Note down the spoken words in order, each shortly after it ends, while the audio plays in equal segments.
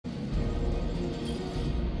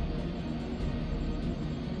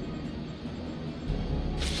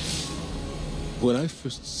When I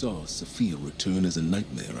first saw Sophia return as a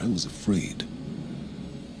nightmare, I was afraid.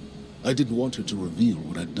 I didn't want her to reveal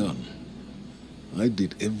what I'd done. I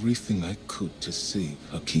did everything I could to save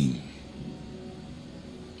Hakim.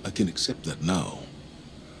 I can accept that now.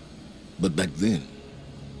 But back then,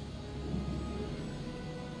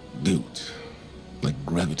 guilt, like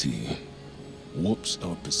gravity, warps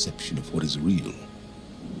our perception of what is real.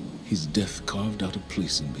 His death carved out a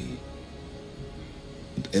place in me.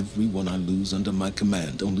 And everyone I lose under my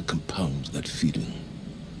command only compounds that feeling.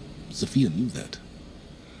 Sophia knew that.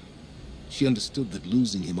 She understood that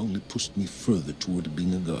losing him only pushed me further toward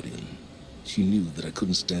being a guardian. She knew that I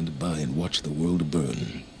couldn't stand by and watch the world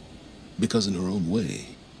burn. Because in her own way,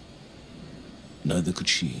 neither could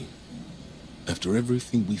she. After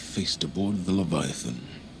everything we faced aboard the Leviathan,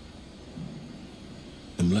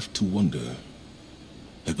 I'm left to wonder,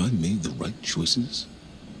 have I made the right choices?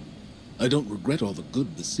 I don't regret all the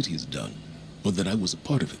good the city has done, or that I was a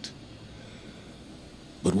part of it.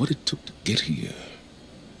 But what it took to get here,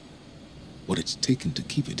 what it's taken to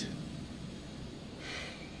keep it.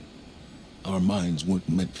 Our minds weren't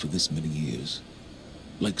meant for this many years.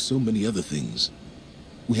 Like so many other things,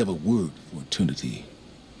 we have a word for eternity,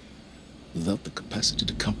 without the capacity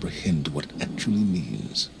to comprehend what it actually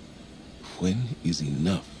means. When is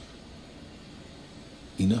enough?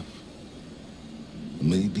 Enough.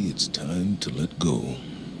 Maybe it's time to let go.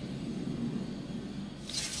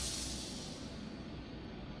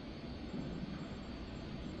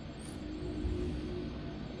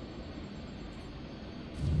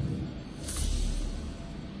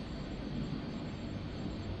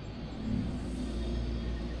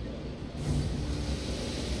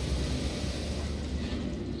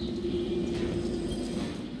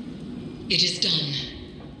 It is done.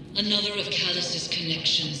 Another of Callus's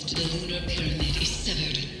connections to the lunar pyramid is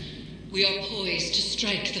severed. We are poised to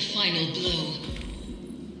strike the final blow.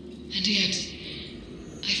 And yet,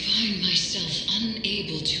 I find myself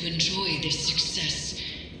unable to enjoy this success.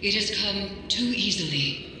 It has come too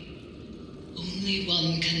easily. Only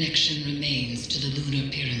one connection remains to the lunar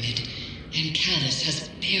pyramid, and Callus has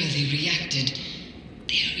barely reacted.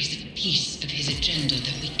 There is a piece of his agenda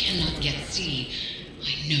that we cannot yet see.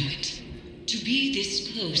 I know it. To be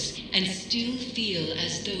this close and still feel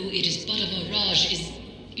as though it is but a mirage is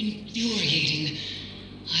infuriating.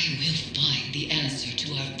 I will find the answer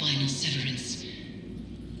to our final severance.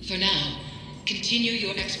 For now, continue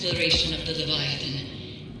your exploration of the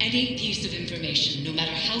Leviathan. Any piece of information, no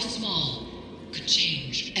matter how small, could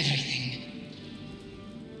change everything.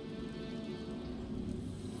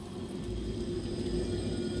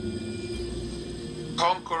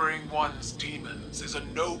 Conquering one's demons is a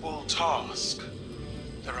noble task.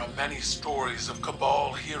 There are many stories of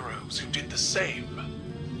Cabal heroes who did the same.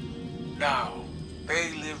 Now,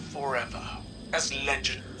 they live forever as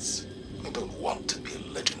legends. I don't want to be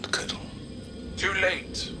a legend, Kettle. Too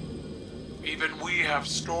late. Even we have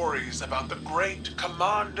stories about the great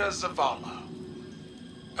Commander Zavala.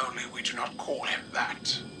 Only we do not call him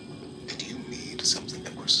that. And you need something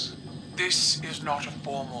else. This is not a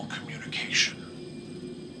formal communication.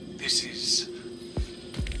 This is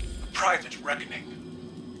a private reckoning.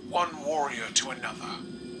 One warrior to another.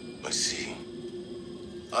 I see.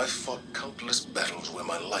 I've fought countless battles where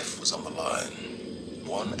my life was on the line.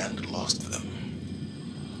 Won and lost them.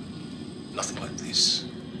 Nothing like this.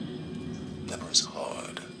 Never as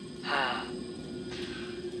hard.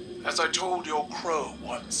 As I told your crow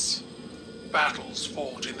once, battles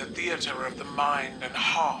fought in the theater of the mind and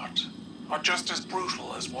heart are just as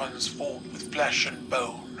brutal as ones fought with flesh and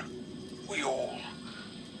bone. We all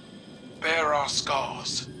bear our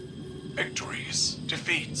scars, victories,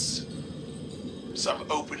 defeats. Some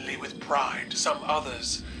openly with pride, some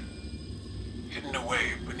others hidden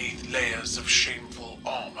away beneath layers of shameful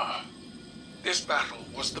armor. This battle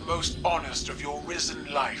was the most honest of your risen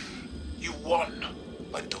life. You won.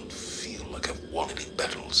 I don't feel like I've won any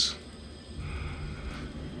battles.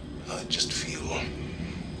 I just feel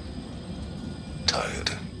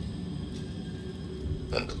tired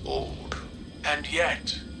and old. And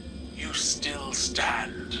yet, you still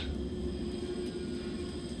stand.